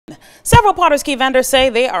Several Potters Key vendors say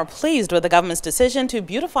they are pleased with the government's decision to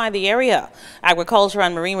beautify the area. Agriculture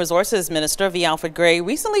and Marine Resources Minister V. Alfred Gray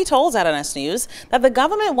recently told ZNS News that the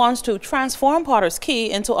government wants to transform Potters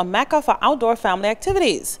Key into a mecca for outdoor family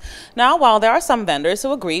activities. Now, while there are some vendors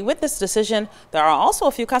who agree with this decision, there are also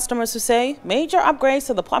a few customers who say major upgrades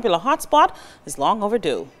to the popular hotspot is long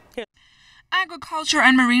overdue. Agriculture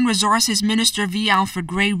and Marine Resources Minister V. Alfred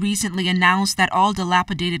Gray recently announced that all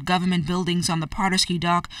dilapidated government buildings on the Potters Key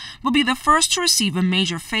dock will be the first to receive a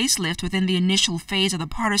major facelift within the initial phase of the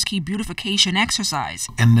Potters Key beautification exercise.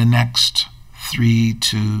 In the next 3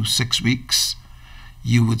 to 6 weeks,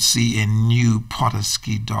 you would see a new Potters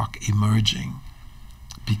Key dock emerging,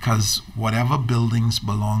 because whatever buildings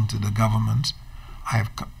belong to the government, I have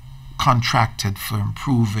contracted for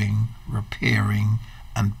improving, repairing,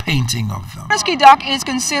 and painting of them. Potters Key dock is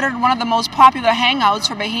considered one of the most popular hangouts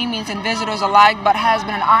for Bahamians and visitors alike, but has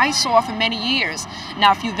been an eyesore for many years.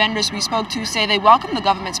 Now, a few vendors we spoke to say they welcome the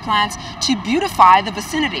government's plans to beautify the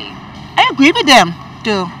vicinity. I agree with them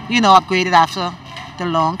to, upgrade it after the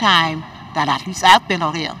long time that at least I've been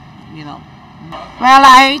out here, Well,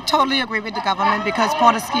 I totally agree with the government because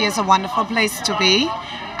Potters Key is a wonderful place to be,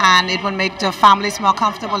 and it will make the families more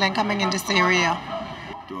comfortable in coming in this area.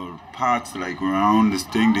 The parts like around this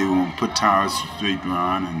thing, they won't put tires straight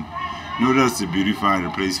around, and that's to beautify the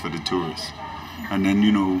place for the tourists. And then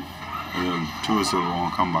the tourists will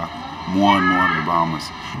want to come back more and more to the Bahamas.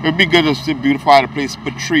 It'd be good to beautify the place,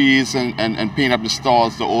 put trees and paint up the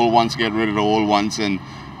stalls, the old ones, get rid of the old ones, and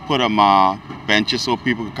put them benches so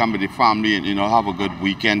people can come with their family and have a good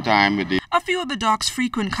weekend time with A few of the dock's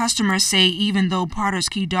frequent customers say even though Potters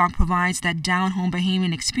Key dock provides that down-home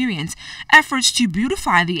Bahamian experience, efforts to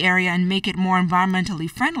beautify the area and make it more environmentally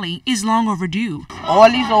friendly is long overdue. All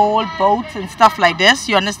these old boats and stuff like this,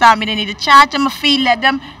 you understand me, they need to charge them a fee, let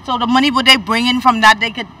them, so the money what they bring in from that,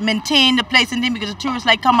 they could maintain the place and then because the tourists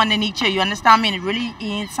like come underneath here, you understand me, and it really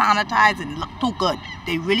ain't sanitized and look too good.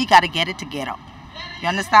 They really got to get it together. You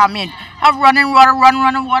understand me? Have running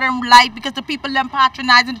water and light because the people them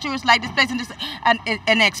patronizing the tourists like this place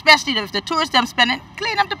and especially if the tourists them spending,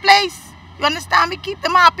 clean up the place. You understand me? Keep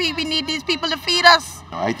them happy. We need these people to feed us.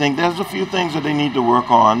 I think there's a few things that they need to work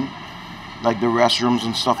on, like the restrooms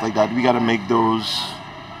and stuff like that. We got to make those,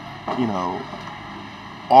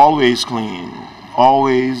 always clean,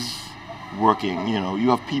 always working. You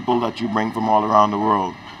have people that you bring from all around the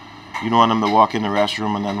world. You don't want them to walk in the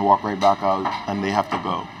restroom and then walk right back out and they have to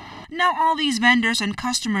go. Now all these vendors and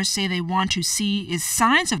customers say they want to see is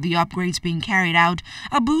signs of the upgrades being carried out,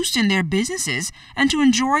 a boost in their businesses, and to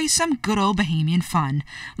enjoy some good old Bahamian fun.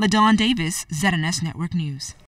 LaDawn Davis, ZNS Network News.